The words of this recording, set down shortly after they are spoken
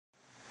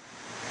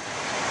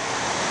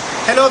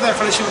Hello there,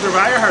 fellowship of the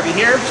Rider, Harvey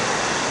here.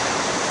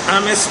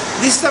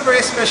 This is a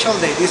very special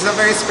day. This is a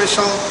very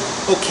special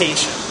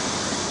occasion.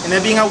 And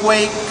I've been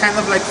away kind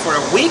of like for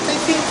a week, I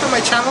think, from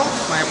my channel.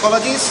 My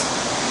apologies.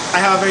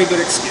 I have a very good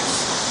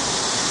excuse.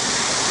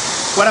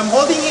 What I'm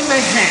holding in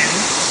my hand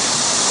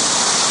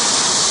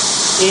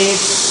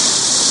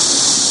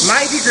is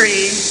my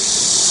degree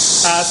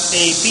as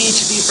a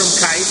PhD from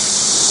KAIT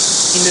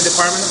in the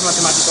Department of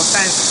Mathematical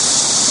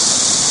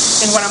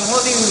Sciences. And what I'm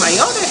holding in my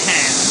other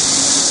hand,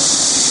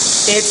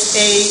 it's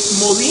a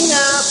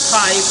molina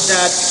pipe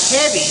that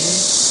Kevin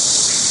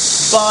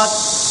bought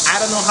I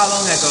don't know how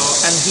long ago,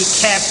 and he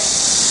kept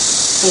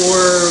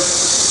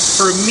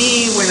for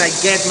me when I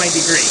get my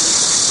degree.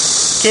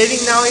 Kevin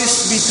now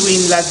is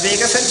between Las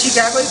Vegas and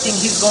Chicago. I think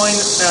he's going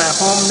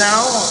home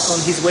now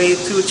on his way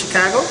to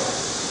Chicago.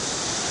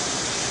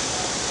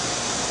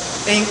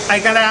 And I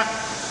gotta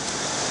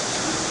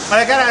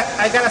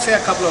say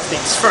a couple of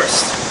things.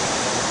 First,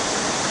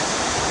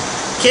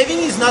 Kevin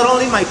is not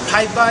only my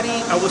pipe buddy,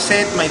 I would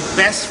say my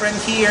best friend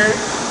here,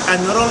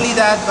 and not only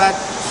that, but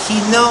he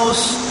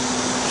knows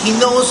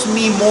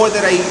me more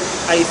than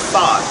I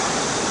thought.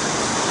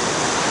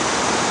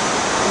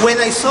 When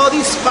I saw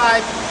this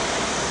pipe,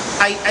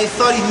 I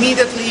thought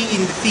immediately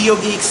in Theo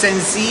Geeks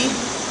NZ,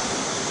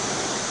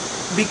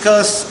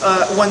 because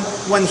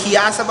when he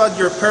asked about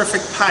your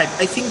perfect pipe,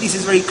 I think this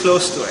is very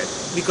close to it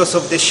because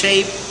of the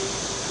shape,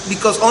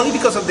 only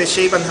because of the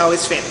shape and how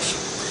it's finished.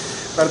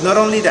 But not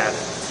only that,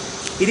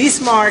 it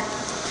is marked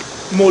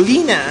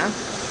Molina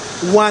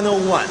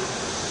 101.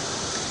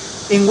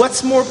 And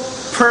what's more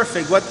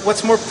perfect,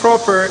 what's more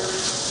proper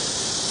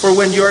for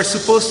when you are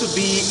supposed to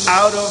be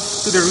out of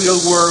to the real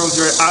world,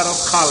 you're out of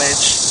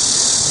college,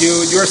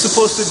 you're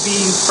supposed to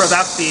be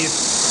productive,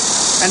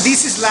 and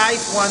this is life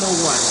 101.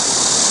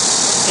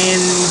 And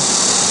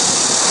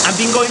I've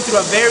been going through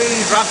a very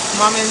rough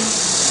moment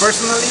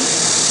personally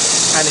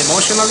and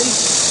emotionally,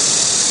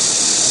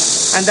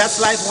 and that's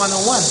life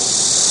 101.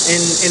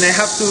 And I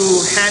have to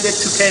hand it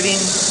to Kevin.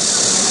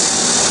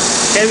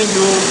 Kevin,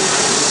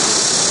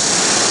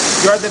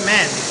 you're the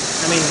man.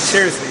 I mean,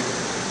 seriously,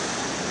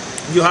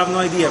 you have no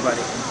idea about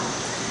it.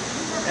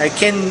 I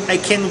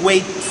can't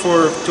wait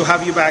to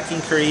have you back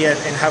in Korea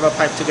and have a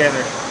pipe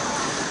together.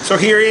 So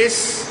here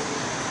is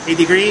a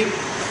degree,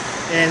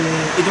 and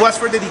it was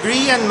for the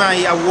degree and my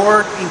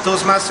award in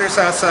Toastmasters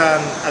as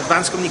an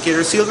Advanced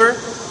Communicator Silver.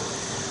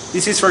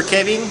 This is for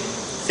Kevin.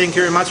 Thank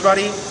you very much,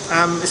 buddy.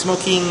 I'm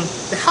smoking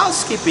the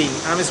housekeeping.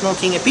 I'm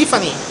smoking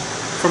Epiphany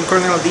from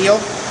Colonel Deal.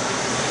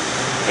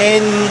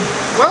 And,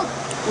 well,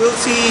 we'll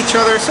see each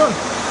other soon.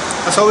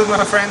 As always,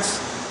 my friends,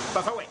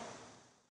 puff away.